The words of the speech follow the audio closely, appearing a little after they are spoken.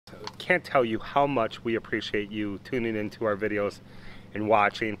can't tell you how much we appreciate you tuning into our videos and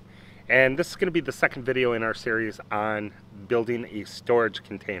watching. And this is going to be the second video in our series on building a storage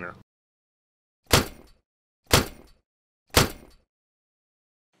container.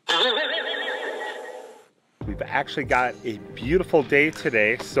 We've actually got a beautiful day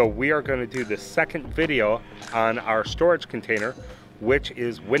today, so we are going to do the second video on our storage container, which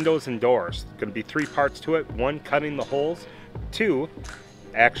is windows and doors. Going to be 3 parts to it. 1, cutting the holes. 2,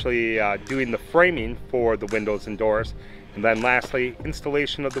 actually doing the framing for the windows and doors. And then lastly,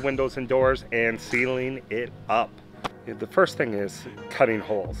 installation of the windows and doors and sealing it up. The first thing is cutting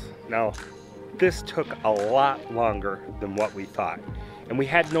holes. Now, this took a lot longer than what we thought. And we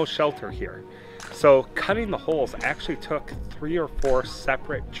had no shelter here. So cutting the holes actually took 3 or 4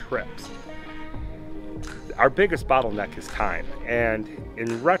 separate trips. Our biggest bottleneck is time. And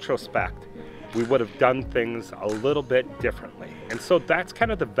in retrospect, we would have done things a little bit differently. And so that's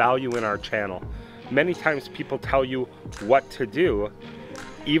kind of the value in our channel. Many times people tell you what to do,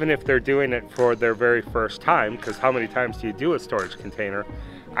 even if they're doing it for their very first time, because how many times do you do a storage container?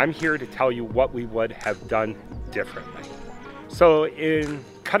 I'm here to tell you what we would have done differently. So in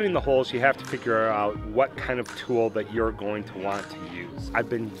cutting the holes, you have to figure out what kind of tool that you're going to want to use. I've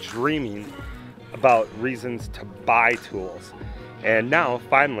been dreaming about reasons to buy tools, and now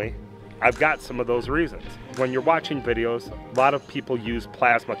finally I've got some of those reasons. When you're watching videos, a lot of people use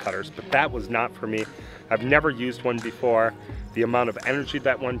plasma cutters, but that was not for me. I've never used one before. The amount of energy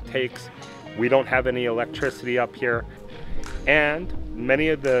that one takes, we don't have any electricity up here. And many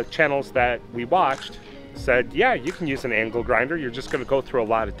of the channels that we watched said, yeah, you can use an angle grinder, you're just gonna go through a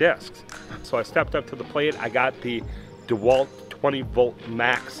lot of discs. So I stepped up to the plate. I got the DeWalt 20 volt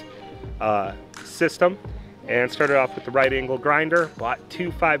max system and started off with the right angle grinder, bought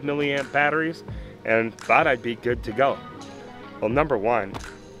 2 5 milliamp batteries, and thought I'd be good to go. Well, number one,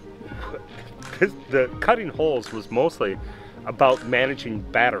 the cutting holes was mostly about managing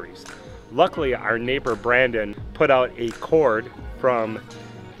batteries. Luckily, our neighbor Brandon put out a cord from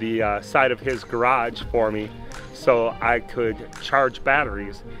the side of his garage for me so I could charge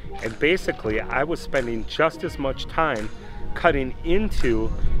batteries. And basically, I was spending just as much time cutting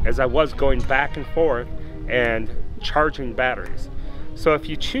into as I was going back and forth and charging batteries. So if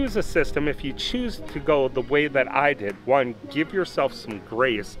you choose a system, if you choose to go the way that I did, one, give yourself some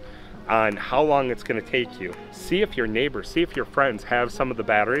grace on how long it's going to take you. See if your neighbors, see if your friends have some of the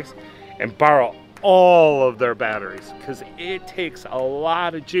batteries, and borrow all of their batteries, because it takes a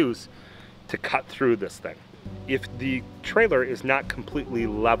lot of juice to cut through this thing. If the trailer is not completely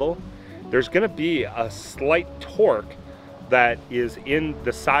level, there's going to be a slight torque that is in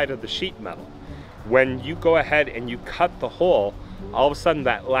the side of the sheet metal. When you go ahead and you cut the hole, all of a sudden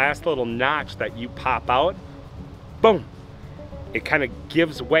that last little notch that you pop out, boom, it kind of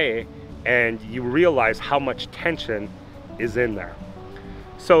gives way and you realize how much tension is in there.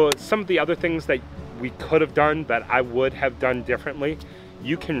 So some of the other things that we could have done that I would have done differently,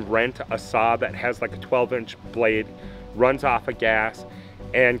 you can rent a saw that has like a 12-inch blade, runs off of gas,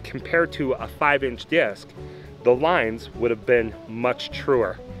 and compared to a 5-inch disc, the lines would have been much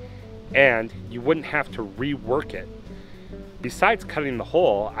truer and you wouldn't have to rework it. Besides cutting the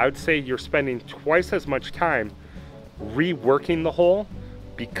hole, I would say you're spending twice as much time reworking the hole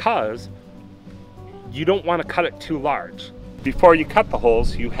because you don't want to cut it too large. Before you cut the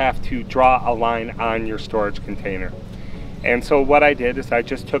holes, you have to draw a line on your storage container. And so what I did is I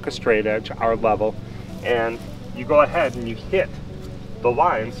just took a straight edge, our level, and you go ahead and you hit the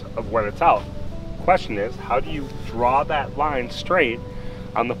lines of when it's out. The question is, how do you draw that line straight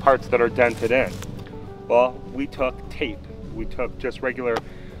on the parts that are dented in? Well, we took tape. We took just regular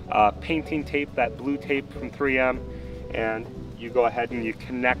painting tape, that blue tape from 3M, and you go ahead and you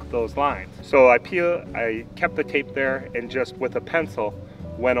connect those lines. So I kept the tape there and just with a pencil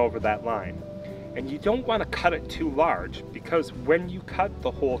went over that line. And you don't want to cut it too large, because when you cut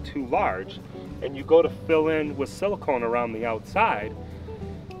the hole too large and you go to fill in with silicone around the outside,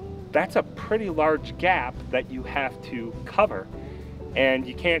 that's a pretty large gap that you have to cover. And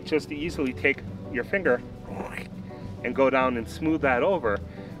you can't just easily take your finger and go down and smooth that over.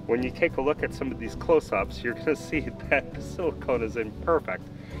 When you take a look at some of these close-ups, you're going to see that the silicone is imperfect.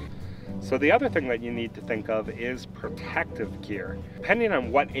 So the other thing that you need to think of is protective gear. Depending on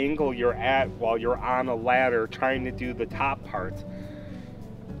what angle you're at while you're on a ladder trying to do the top parts,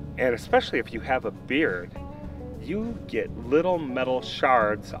 and especially if you have a beard, you get little metal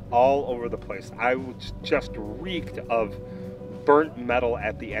shards all over the place. I was just reeked of burnt metal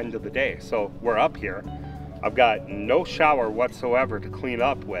at the end of the day. So we're up here. I've got no shower whatsoever to clean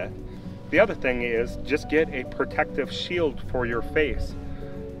up with. The other thing is just get a protective shield for your face.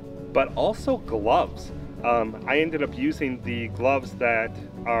 but also gloves. I ended up using the gloves that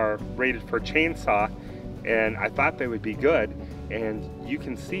are rated for chainsaw, and I thought they would be good. And you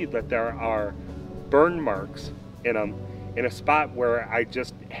can see that there are burn marks in them in a spot where I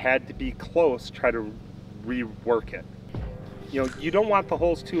just had to be close, try to rework it. You know, you don't want the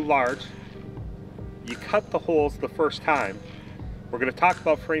holes too large. You cut the holes the first time. We're going to talk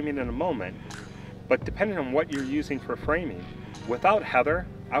about framing in a moment, but depending on what you're using for framing, without Heather,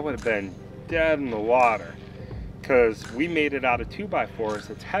 I would have been dead in the water, because we made it out of 2x4s.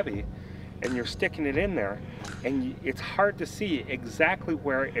 It's heavy, and you're sticking it in there, and it's hard to see exactly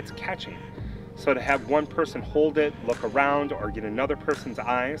where it's catching. So to have one person hold it, look around, or get another person's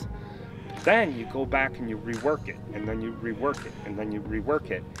eyes, then you go back and you rework it, and then you rework it, and then you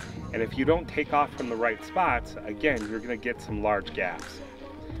rework it. And if you don't take off from the right spots, again, you're going to get some large gaps.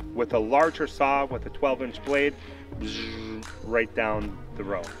 With a larger saw, with a 12-inch blade, right down the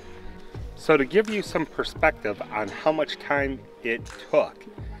road. So to give you some perspective on how much time it took,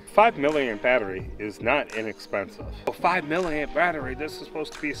 5 milliamp battery is not inexpensive. A 5 milliamp battery, this is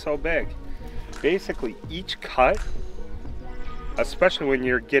supposed to be so big. Basically, each cut, especially when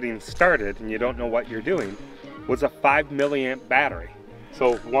you're getting started and you don't know what you're doing, was a 5 milliamp battery.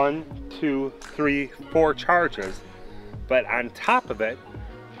 So 1, 2, 3, 4 charges, but on top of it,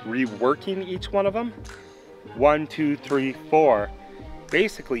 reworking each one of them, 1, 2, 3, 4,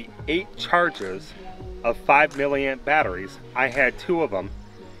 basically 8 charges of 5 milliamp batteries. I had 2 of them,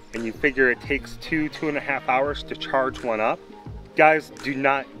 and you figure it takes 2.5 hours to charge one up. Guys, do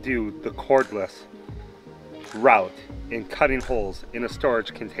not do the cordless route in cutting holes in a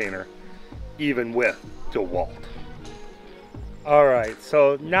storage container, even with DeWalt. Alright,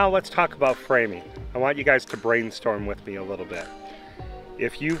 so now let's talk about framing. I want you guys to brainstorm with me a little bit.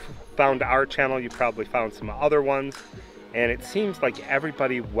 If you've found our channel, you probably found some other ones, and it seems like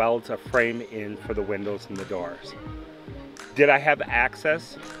everybody welds a frame in for the windows and the doors. Did I have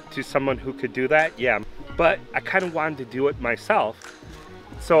access to someone who could do that? Yeah, but I kind of wanted to do it myself,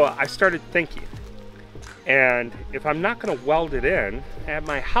 so I started thinking. And if I'm not going to weld it in at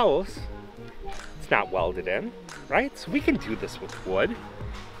my house, it's not welded in, right? So we can do this with wood.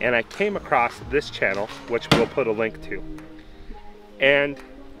 And I came across this channel, which we'll put a link to. And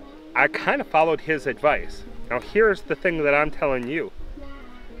I kind of followed his advice. Now here's the thing that I'm telling you.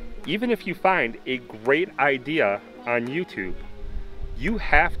 Even if you find a great idea on YouTube,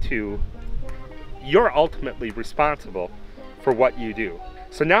 you're ultimately responsible for what you do.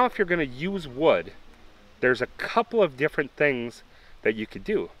 So now if you're going to use wood, there's a couple of different things that you could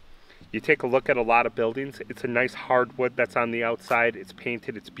do. You take a look at a lot of buildings, it's a nice hardwood that's on the outside, it's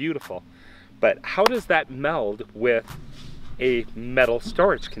painted, it's beautiful. But how does that meld with a metal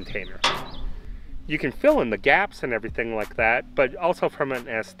storage container? You can fill in the gaps and everything like that, but also from an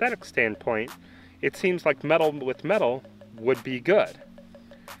aesthetic standpoint, it seems like metal with metal would be good.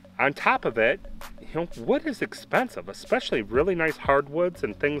 On top of it, wood is expensive, especially really nice hardwoods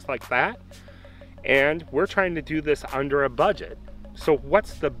and things like that. And we're trying to do this under a budget. So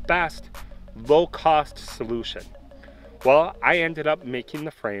what's the best low-cost solution? Well, I ended up making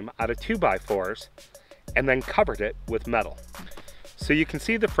the frame out of 2x4s and then covered it with metal. So you can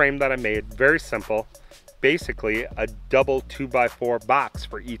see the frame that I made, very simple. Basically a double 2x4 box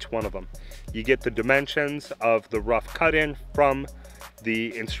for each one of them. You get the dimensions of the rough cut-in from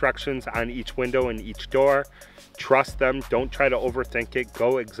the instructions on each window and each door. Trust them, don't try to overthink it,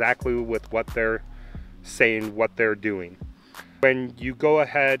 go exactly with what they're saying, what they're doing. When you go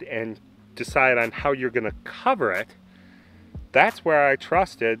ahead and decide on how you're going to cover it, that's where I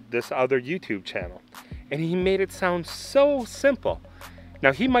trusted this other YouTube channel. And he made it sound so simple.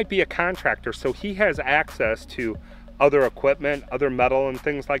 Now he might be a contractor, so he has access to other equipment, other metal and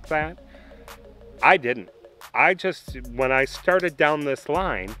things like that. I didn't. When I started down this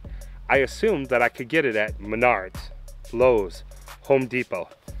line, I assumed that I could get it at Menards, Lowe's, Home Depot.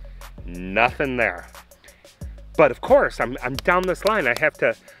 Nothing there. But of course, I'm down this line.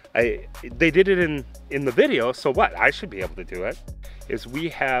 They did it in the video, so what? I should be able to do it. We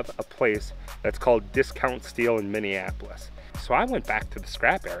have a place that's called Discount Steel in Minneapolis. So I went back to the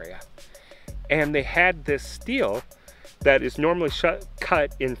scrap area, and they had this steel that is normally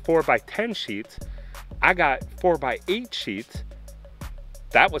cut in 4x10 sheets. I got 4x8 sheets.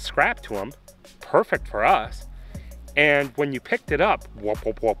 That was scrap to them, perfect for us. And when you picked it up,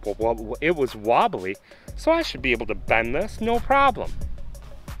 it was wobbly, so I should be able to bend this, no problem.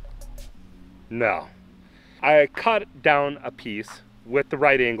 No. I cut down a piece with the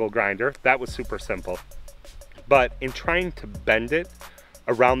right angle grinder. That was super simple. But in trying to bend it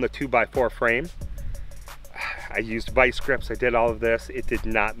around the 2x4 frame, I used vice grips, I did all of this. It did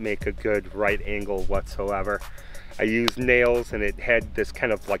not make a good right angle whatsoever. I used nails and it had this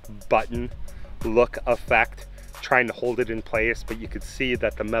kind of like button look effect, trying to hold it in place, but you could see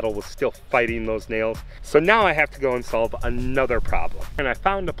that the metal was still fighting those nails. So now I have to go and solve another problem. And I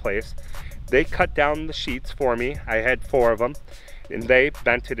found a place. They cut down the sheets for me. I had 4 of them, and they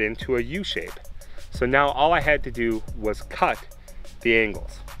bent it into a U shape. So now all I had to do was cut the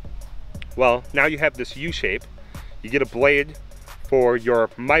angles. Well, now you have this U shape. You get a blade for your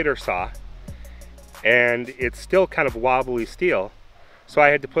miter saw, and it's still kind of wobbly steel. So I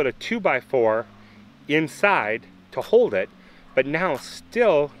had to put a 2x4 inside to hold it, but now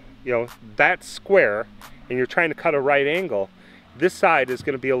still, you know, that's square, and you're trying to cut a right angle. This side is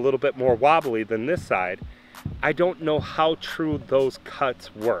going to be a little bit more wobbly than this side. I don't know how true those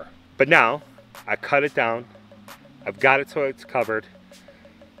cuts were, but now I cut it down. I've got it so it's covered.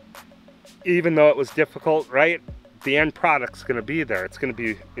 Even though it was difficult, right? The end product's going to be there. It's going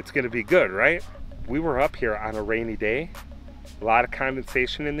to be good, right? We were up here on a rainy day. A lot of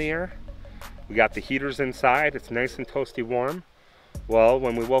condensation in the air. We got the heaters inside. It's nice and toasty warm. Well,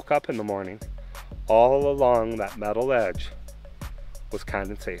 when we woke up in the morning, all along that metal edge was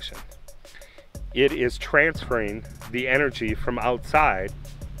condensation. It is transferring the energy from outside.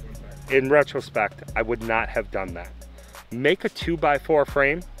 In retrospect, I would not have done that. Make a 2x4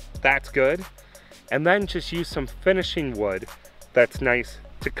 frame, that's good. And then just use some finishing wood that's nice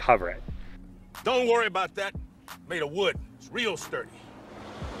to cover it. Don't worry about that. Made of wood. It's real sturdy.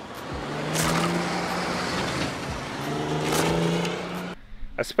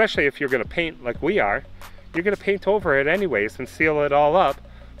 Especially if you're going to paint like we are, you're going to paint over it anyways and seal it all up.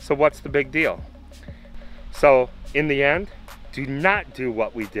 So what's the big deal? So in the end, do not do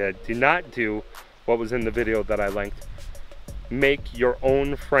what we did. Do not do what was in the video that I linked. Make your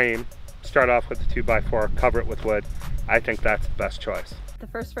own frame. Start off with a 2x4, cover it with wood. I think that's the best choice. The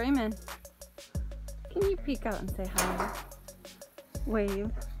first frame in. Can you peek out and say hi?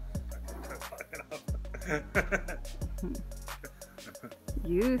 Wave.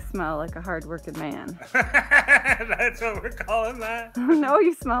 You smell like a hard-working man. That's what we're calling that? No,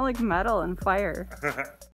 you smell like metal and fire.